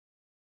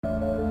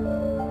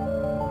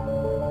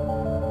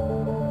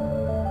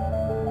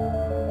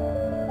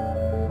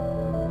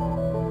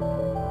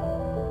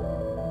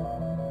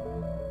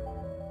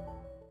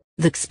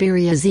The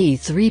Xperia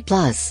Z3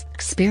 Plus,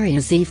 Xperia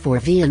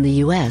Z4V in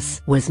the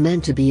US, was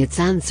meant to be its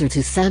answer to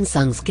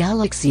Samsung's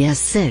Galaxy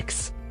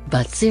S6,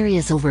 but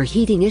serious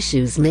overheating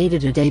issues made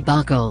it a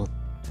debacle.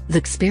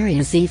 The Xperia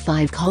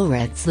Z5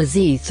 corrects the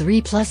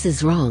Z3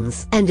 Plus's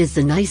wrongs and is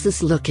the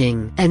nicest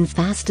looking and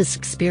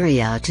fastest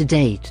Xperia to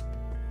date.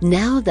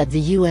 Now that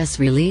the US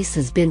release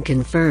has been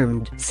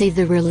confirmed, see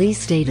the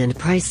release date and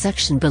price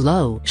section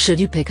below. Should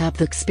you pick up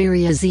the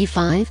Xperia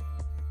Z5?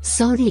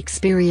 Sony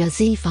Xperia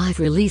Z5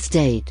 release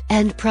date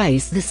and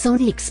price. The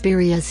Sony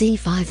Xperia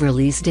Z5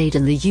 release date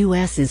in the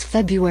US is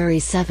February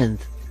 7th.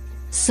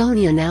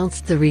 Sony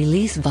announced the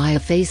release via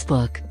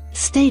Facebook,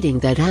 stating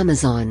that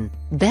Amazon,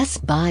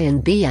 Best Buy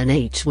and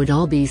B&H would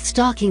all be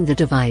stocking the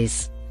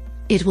device.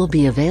 It will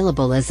be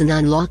available as an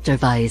unlocked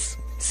device,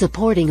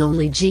 supporting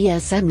only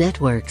GSM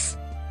networks.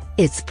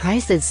 Its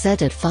price is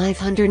set at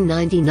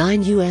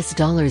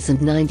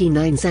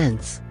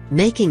 $599.99,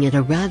 making it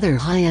a rather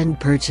high-end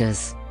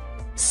purchase.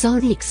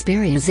 Sony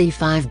Xperia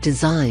Z5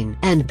 design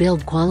and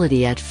build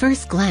quality. At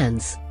first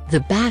glance, the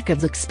back of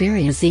the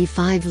Xperia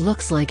Z5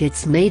 looks like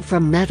it's made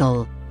from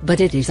metal, but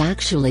it is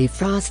actually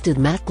frosted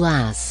matte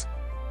glass.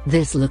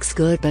 This looks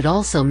good but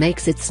also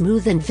makes it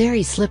smooth and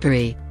very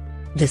slippery.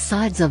 The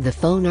sides of the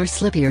phone are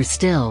slippier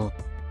still.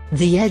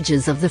 The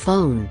edges of the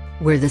phone,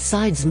 where the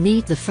sides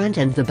meet the front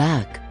and the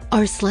back,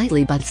 are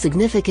slightly but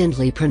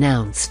significantly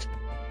pronounced.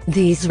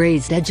 These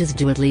raised edges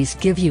do at least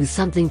give you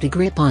something to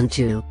grip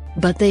onto,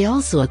 but they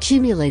also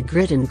accumulate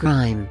grit and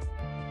grime.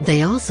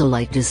 They also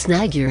like to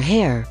snag your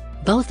hair,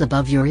 both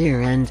above your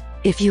ear and,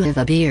 if you have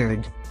a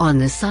beard, on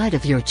the side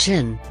of your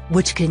chin,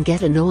 which can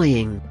get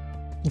annoying.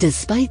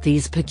 Despite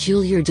these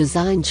peculiar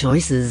design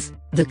choices,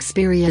 the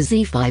Xperia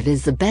Z5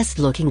 is the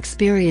best-looking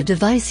Xperia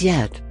device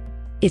yet.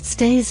 It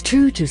stays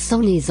true to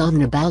Sony's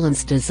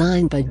omnibalance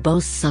design but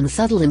boasts some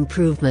subtle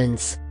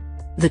improvements.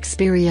 The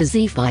Xperia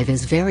Z5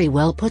 is very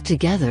well put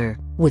together,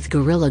 with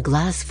Gorilla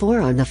Glass 4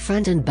 on the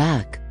front and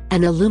back,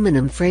 an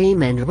aluminum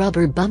frame and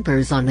rubber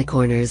bumpers on the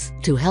corners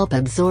to help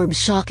absorb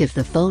shock if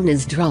the phone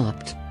is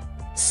dropped.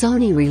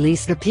 Sony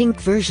released a pink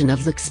version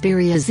of the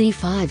Xperia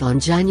Z5 on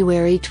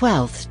January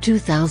 12,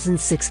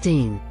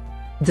 2016.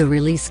 The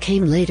release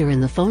came later in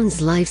the phone's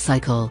life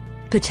cycle,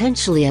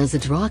 potentially as a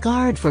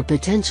drawcard for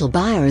potential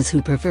buyers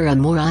who prefer a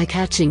more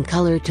eye-catching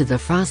color to the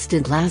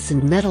frosted glass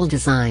and metal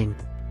design.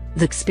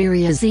 The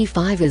Xperia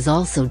Z5 is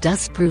also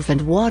dustproof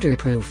and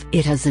waterproof.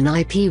 It has an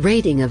IP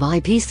rating of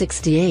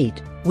IP68,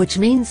 which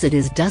means it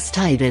is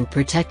dust-tight and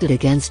protected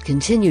against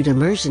continued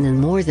immersion in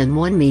more than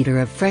 1 meter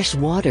of fresh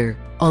water,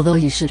 although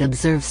you should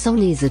observe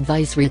Sony's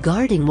advice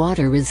regarding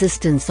water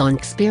resistance on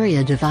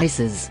Xperia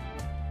devices.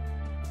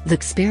 The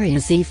Xperia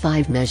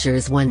Z5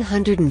 measures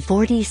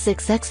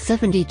 146 x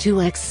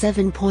 72 x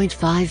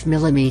 7.5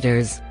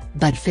 mm,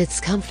 but fits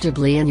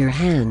comfortably in your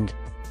hand.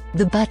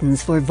 The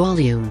buttons for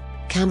volume,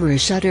 camera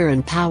shutter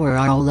and power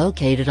are all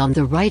located on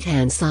the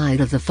right-hand side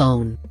of the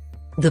phone.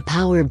 The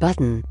power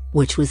button,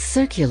 which was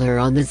circular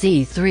on the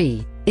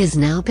Z3, is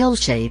now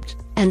pill-shaped,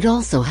 and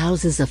also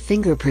houses a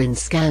fingerprint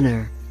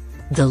scanner.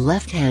 The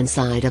left-hand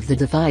side of the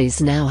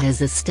device now has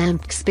a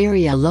stamped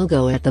Xperia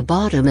logo at the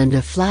bottom and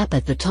a flap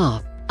at the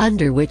top,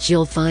 under which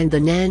you'll find the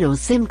nano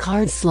SIM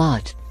card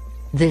slot.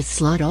 This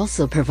slot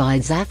also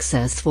provides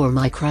access for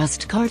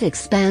microSD card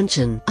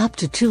expansion up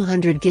to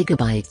 200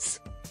 GB.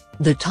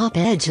 The top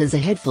edge has a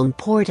headphone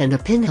port and a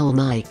pinhole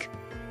mic.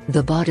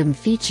 The bottom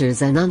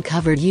features an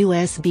uncovered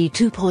USB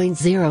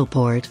 2.0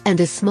 port and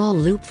a small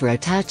loop for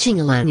attaching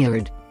a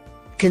lanyard.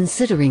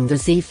 Considering the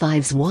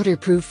Z5's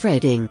waterproof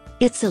rating,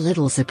 it's a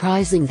little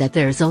surprising that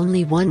there's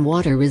only one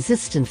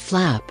water-resistant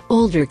flap.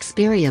 Older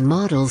Xperia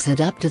models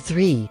had up to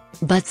 3,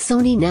 but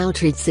Sony now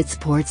treats its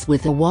ports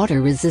with a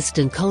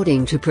water-resistant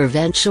coating to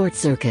prevent short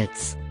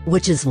circuits,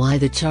 which is why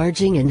the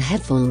charging and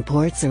headphone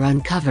ports are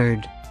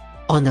uncovered.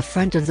 On the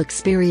front of the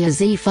Xperia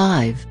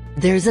Z5,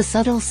 there's a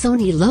subtle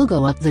Sony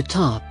logo up the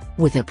top,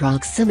 with a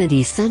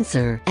proximity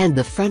sensor and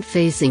the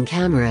front-facing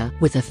camera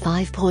with a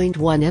 5.1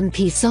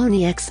 MP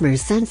Sony Xperia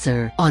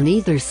sensor on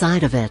either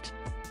side of it.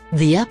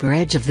 The upper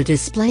edge of the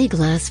display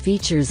glass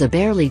features a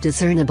barely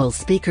discernible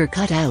speaker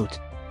cutout.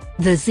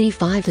 The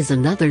Z5 has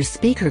another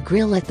speaker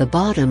grill at the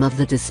bottom of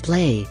the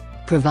display,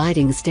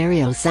 providing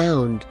stereo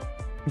sound.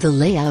 The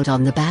layout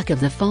on the back of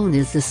the phone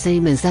is the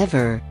same as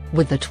ever,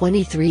 with a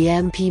 23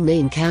 MP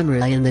main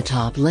camera in the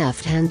top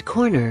left-hand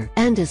corner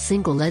and a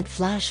single LED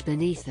flash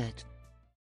beneath it.